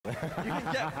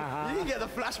can get the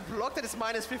flash blocked and it's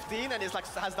 -15 and it's like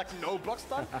has like no block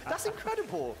stun. That's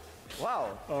incredible.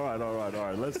 Wow. All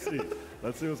right. Let's see.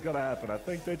 Let's see what's gonna happen. I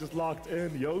think they just locked in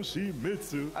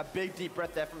Yoshimitsu. A big deep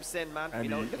breath there from Sin, man. You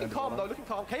know, looking calm though, looking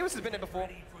calm. Chaos has been there before.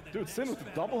 Dude, Sin with the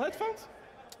double headphones?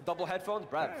 Double headphones,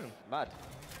 bruv. Mad.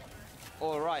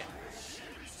 All right.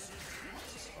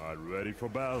 All right, ready for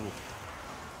battle.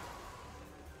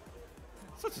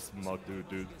 Such a smug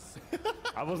dude.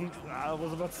 I was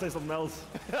about to say something else,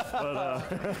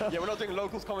 but yeah, we're not doing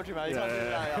locals commentary, man.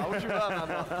 Yeah. I wish you were,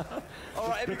 man. All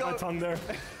right, here we go. My tongue there.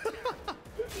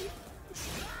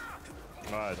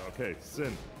 All right, okay,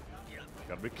 Sin.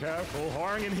 Gotta be careful.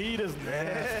 Hwoarang in heat is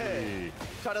nasty.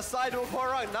 Try to sidewalk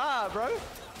Hwoarang. Nah, bro.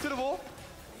 To the wall.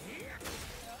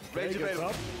 Rage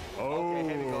available. Oh, okay,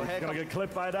 here we go. Gonna get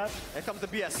clipped by that. Here comes the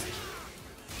BS.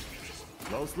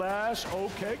 Low slash.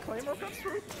 Okay, Claymore comes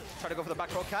through. Try to go for the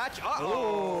back row catch.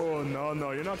 Oh,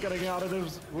 no. You're not getting out of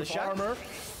this with armor.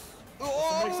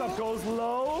 Oh. The mix-up goes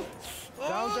low.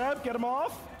 Down jab, get him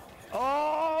off.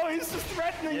 Oh, he's just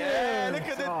threatening him. Yeah, look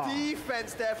at the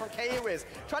defense there from K-Wiz.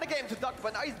 Trying to get him to duck,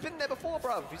 but now he's been there before,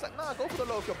 bro. He's like, nah, go for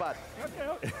the local bad.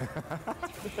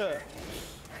 Okay.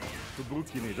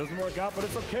 Tsubukini doesn't work out, but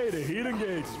it's okay. The heat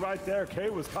engage is right there.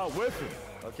 K-Wiz caught with him.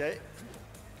 Okay.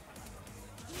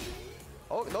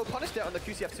 Oh, no punish there on the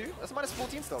QCF2. That's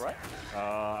 -14 still, right?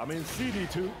 I mean,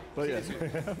 CD2, but CD2.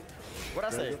 yeah.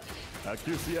 What'd I say?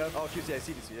 QCF. Oh, QCF,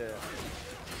 CD2,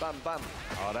 yeah. Bam, bam.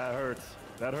 Oh, that hurts.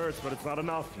 That hurts, but it's not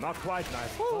enough. Not quite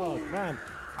nice. Woo. Oh, man.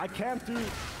 I can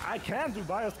do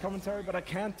biased commentary, but I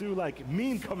can't do, like,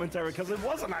 mean commentary, because it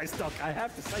was a nice duck, I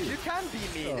have to say. You can be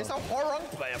mean. It's a Hwoarang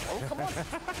player, bro. Come on.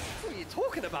 What are you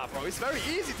talking about, bro? It's very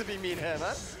easy to be mean here,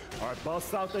 man. All right,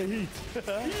 bust out the heat.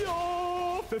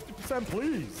 Yo, 50%,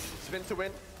 please. Spin to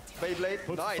win. Beyblade.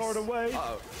 Put nice. the sword away.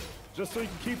 Uh-oh. Just so you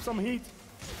can keep some heat.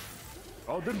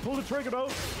 Oh, didn't pull the trigger, though.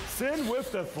 Sin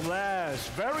with the flash.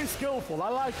 Very skillful. I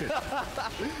like it. Nice.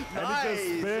 And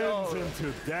he just spins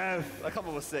into death. That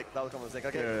combo was sick. That combo was sick.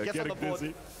 Okay, Yeah, gets on the board.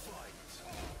 dizzy.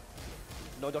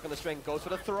 No duck on the string. Goes for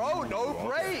the throw. No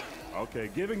break. Okay,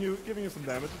 giving you some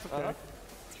damage. It's okay.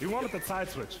 He wanted the side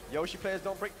switch. Yoshi players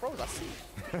don't break throws. I see.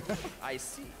 I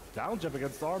see. Down jump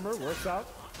against armor. Works out.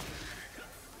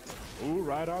 Ooh,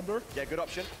 right under. Yeah, good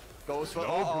option. Goes for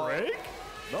no break.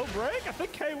 No break? I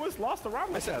think K-Wiz lost the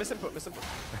round. Miss input.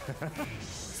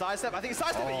 Sidestep. I think he's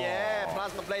sidestepping. Yeah,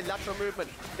 plasma blade, lateral movement.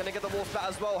 Gonna get the wall flat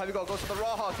as well. Here we go. Goes for the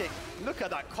raw kick. Look at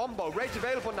that combo. Rage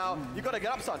available now. You gotta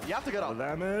get up, son. You have to get up.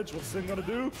 Damage. What's Sin gonna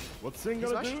do?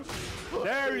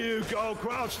 There you go.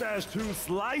 Crouch dash 2.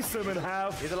 Slice him in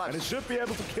half. He's alive. And he should be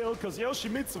able to kill because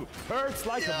Yoshimitsu hurts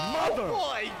like a mother.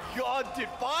 Oh my god, dude.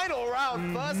 Final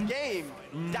round. First game.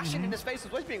 Dashing in his face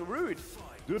was always being rude.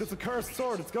 Dude, it's a cursed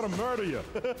sword. It's gonna murder you.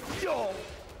 Yo!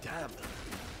 Damn.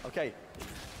 Okay.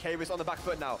 K-Wiz on the back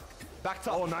foot now. Backed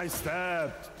up. Oh, nice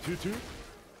stab. 2-2.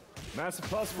 Massive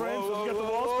plus frames. Doesn't get the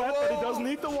wall splat, but he doesn't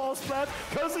need the wall splat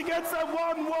because he gets that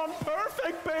 1-1.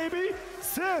 Perfect, baby.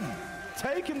 Sin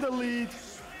taking the lead.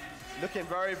 Looking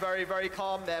very, very, very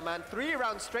calm there, man. 3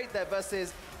 rounds straight there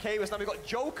versus K-Wiz. Now we've got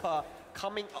Joker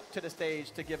coming up to the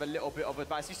stage to give a little bit of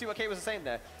advice. You see what K-Wiz was saying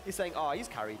there? He's saying, oh, he's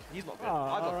carried. He's not good.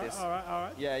 I got this. All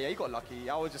right. Yeah, he got lucky.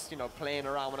 I was just, playing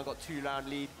around when I got 2-round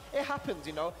lead. It happens,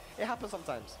 It happens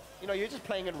sometimes. You're just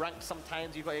playing in rank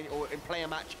sometimes. Or in play a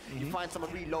match, you find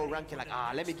someone really low rank, you're like,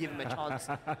 let me give him a chance.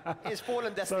 It's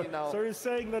fallen destiny now. So he's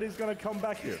saying that he's going to come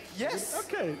back here? Yes.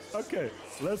 Okay.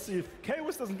 Let's see. If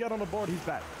K-Wiz doesn't get on the board, he's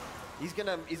back. He is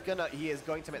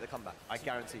going to make the comeback. I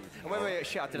guarantee you. And wait,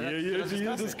 shit, I didn't.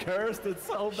 You just cursed it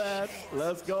so bad.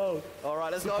 Let's go. All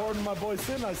right, let's Supporting my boy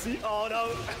Sin, I see. Oh,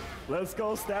 no. Let's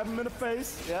go. Stab him in the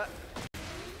face. Yeah.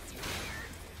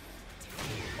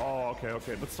 Oh,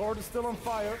 okay. But sword is still on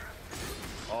fire.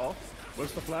 Oh,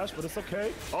 where's the flash? But it's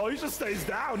okay. Oh, he just stays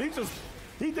down.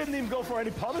 He didn't even go for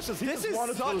any punishes. He just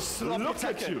wanted to look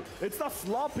at you. It's not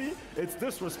sloppy. It's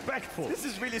disrespectful. This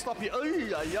is really sloppy.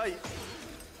 Ay.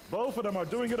 Both of them are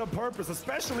doing it on purpose,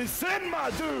 especially Sin, my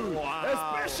dude!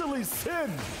 Wow. Especially Sin!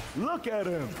 Look at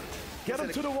him! Get him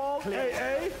to the wall.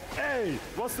 Hey!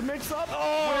 What's the mix-up?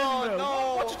 Oh,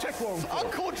 no! What's your check for?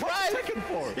 Uncle Drive! What's you checking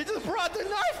for? He just brought the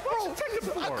knife, bro! What's you checking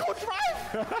for? Uncle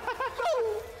Drive!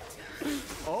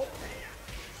 Oh!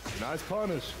 Nice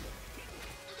punish.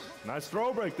 Nice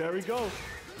throw break. There we go.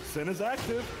 Sin is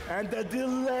active. And the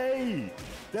delay!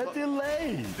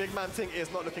 Big man thing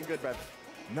is not looking good, Rev.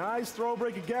 Nice throw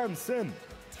break again, Sin.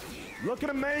 Looking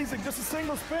amazing, just a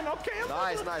single spin. Okay,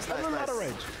 nice. A little out of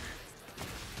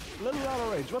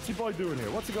range. What's your boy doing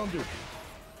here? What's he gonna do?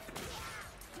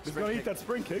 He's gonna eat that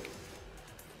spring kick.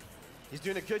 He's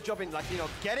doing a good job in, like, you know,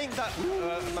 getting that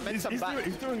momentum back.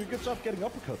 He's doing a good job getting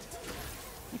uppercuts.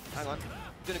 Hang on.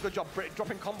 Doing a good job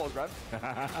dropping combos, bro.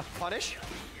 Punish.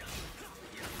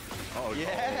 Oh,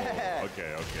 yeah.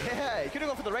 Okay. Yeah, he could have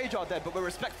gone for the rage art there, but we're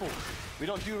respectful. We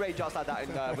don't do rage arts like that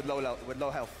in, with low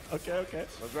health. Okay.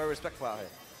 We're very respectful out here.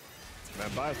 Man,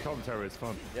 biased commentary is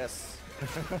fun. Yes.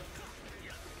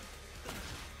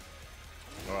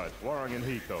 All right, Hwoarang in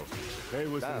heat though.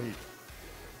 WISS in heat.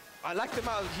 I like the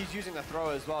amount he's using the throw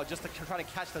as well, just to try to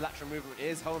catch the lateral movement. It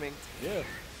is homing. Yeah.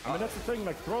 I mean, that's the thing,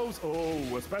 like throws,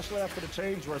 especially after the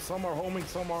change where some are homing,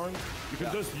 some aren't, you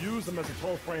can just use them as a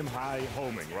 12-frame high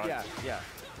homing, right? Yeah.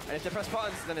 And if they press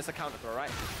buttons, then it's a counter throw, right?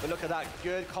 But look at that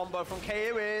good combo from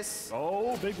WISS.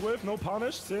 Oh, big whiff, no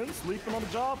punish, Sin, sleeping on the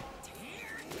job.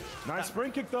 Nice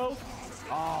spring kick though.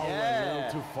 Oh,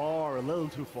 a little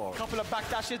too far. Couple of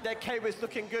backdashes there, WISS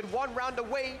looking good. 1 round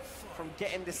away from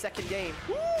getting the second game.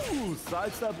 Woo!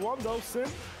 Sidestep one though, Sin.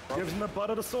 Gives him the butt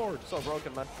of the sword. So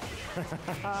broken, man.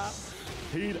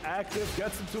 Heat active,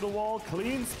 gets him to the wall,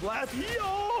 clean splat.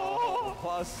 Yo!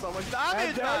 Plus so much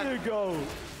damage, and there you go.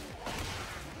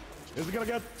 Is it gonna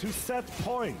get to set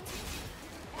point?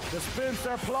 The spins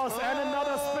there plus, and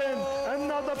another spin,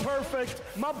 another perfect.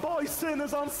 My boy Sin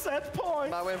is on set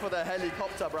point. I went for the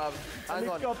helicopter, bruv.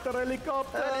 Helicopter.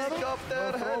 Helicopter.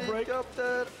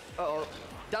 Uh-oh.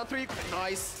 Down 3.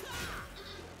 Nice.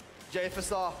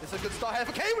 JFSR. It's a good start here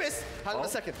for WISS. Hang on a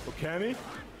second. Okay.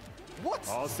 What?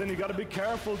 Oh, Sin, you gotta be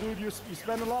careful, dude. You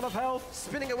spend a lot of health.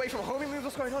 Spinning away from homing moves.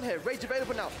 What's going on here? Rage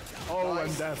available now. Oh, nice.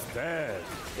 And that's dead.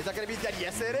 Is that going to be dead?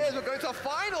 Yes, it is. We're going to a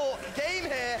final game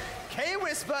here.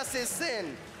 WISS versus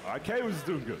Sin. WISS is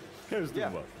doing good. WISS is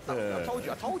doing well. I told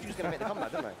you he was going to make the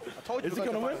comeback, didn't I? I told you. Is he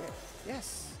going to win?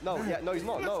 Yes. No, he's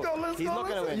not. Let's go. He's not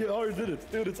going to win. You already did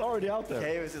it. Dude, it's already out there.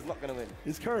 WISS is not going to win.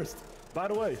 He's cursed. By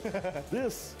the way,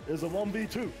 this is a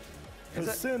 1v2.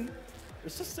 Because Sin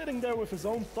is just sitting there with his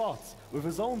own thoughts, with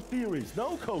his own theories,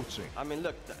 no coaching. I mean,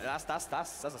 look, that's a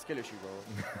skill issue,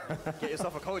 bro. Get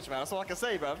yourself a coach, man. That's all I can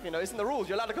say, bro. You know, it's in the rules.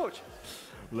 You're allowed to coach.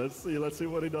 Let's see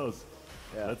what he does.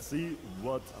 Yeah. Let's see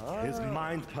what his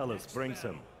mind palace brings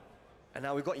him. And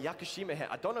now we've got Yakushima here.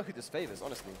 I don't know who this favors,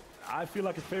 honestly. I feel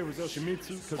like it favors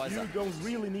Yoshimitsu because you don't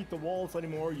really need the walls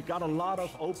anymore. You got a lot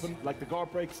of open, like the guard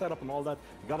break setup and all that.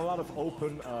 You got a lot of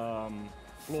open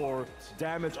floor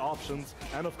damage options,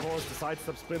 and of course the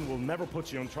sidestep spin will never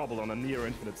put you in trouble on a near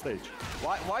infinite stage.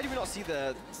 Why do we not see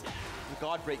the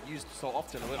guard break used so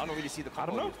often? I don't really see the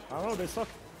combo. I don't know, they suck.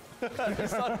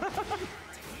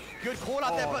 Good call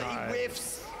out there, but he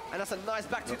whiffs. And that's a nice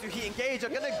back to heat engage.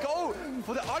 I'm gonna go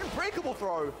for the unbreakable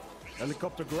throw.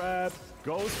 Helicopter grab,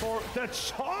 goes for the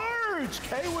charge!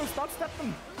 WISS not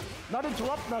stepping. Not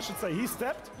interrupting, I should say. He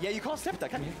stepped. Yeah, you can't step that,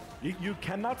 can you? You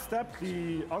cannot step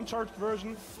the uncharged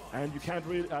version, and you can't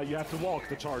really. You have to walk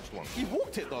the charged one. He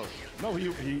walked it though. No,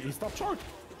 he stopped charged.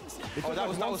 That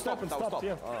was stopped.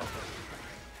 Yeah. Oh, okay.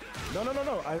 No.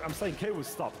 I'm saying WISS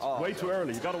stopped. Way too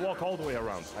early. You got to walk all the way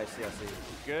around. I see.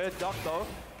 Good duck though.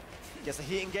 Gets a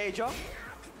heat engager.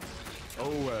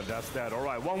 Oh, that's that. All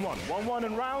right, 1-1. 1-1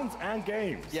 in rounds and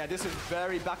games. Yeah, this is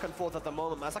very back and forth at the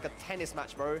moment. That's like a tennis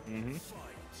match, bro.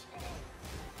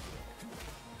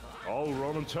 Oh,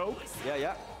 Ronan choke.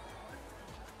 Yeah.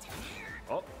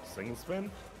 Oh, single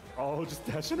spin. Oh, just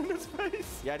dashing in his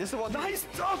face. Yeah, this is one. Nice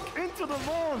duck into the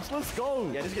launch. Let's go.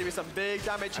 Yeah, this is going to be some big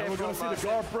damage here. And we're going to see the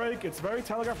guard break. It's very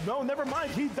telegraphed. No, never mind.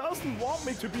 He doesn't want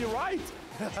me to be right.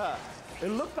 It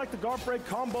looked like the guard break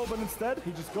combo, but instead,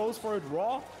 he just goes for it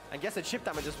raw. And gets the chip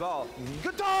damage as well.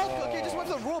 Good dog! Okay, just went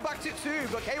for the raw back to 2,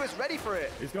 but WISS ready for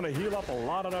it. He's going to heal up a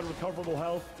lot of that recoverable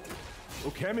health.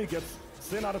 Ukemi gets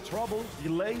Sin out of trouble.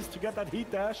 Delays to get that heat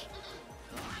dash.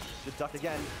 Good duck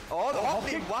again. Oh, the hop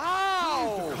kick.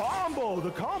 Wow!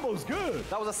 The combo's good.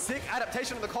 That was a sick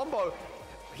adaptation of the combo.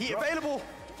 Heat available.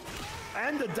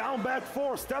 And the down back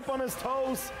 4, step on his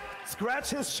toes. Scratch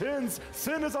his shins.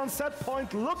 Sin is on set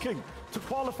point, looking to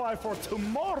qualify for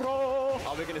tomorrow.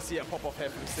 Oh, we're going to see a pop-off here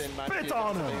from Sin, man. Spit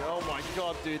on him. Oh my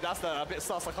god, dude. That's a bit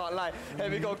sus, I can't lie. Here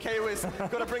we go, WISS.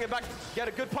 Got to bring it back. Get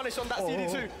a good punish on that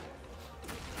CD2.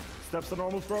 Steps the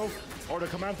normal throw. Or the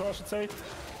command throw, I should say.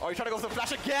 Oh, he's trying to go for the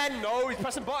flash again. No, he's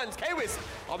pressing buttons. WISS.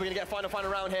 Oh, we're going to get a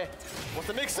final round here. What's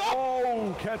the mix-up?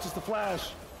 Oh, catches the flash.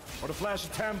 Or the flash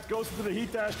attempt, goes into the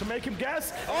heat dash to make him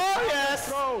guess. Oh,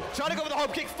 yes! Trying to go for the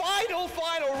hop kick. Final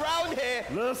round here.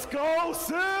 Let's go,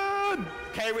 Sin!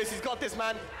 WISS, he's got this,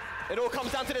 man. It all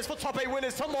comes down to this for top 8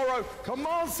 winners tomorrow. Come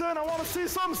on, Sin, I want to see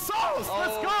some sauce.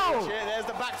 Let's go! Shit, there's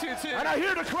the back 2-2. And I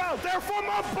hear the crowd. They're for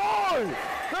my boy!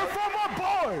 They're for my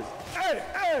boy!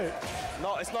 Hey!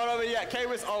 No, it's not over yet.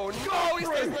 WISS, oh no, he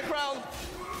stays in the ground.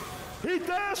 Heat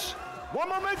dash. One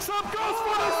more mix-up, goes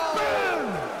for the spin!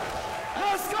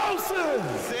 Let's go,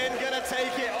 Sin! Sin gonna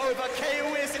take it over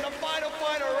WISS in the final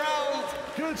round.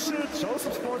 Good shit, show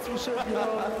some sportsmanship, you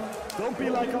know. Don't be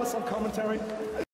like us on commentary.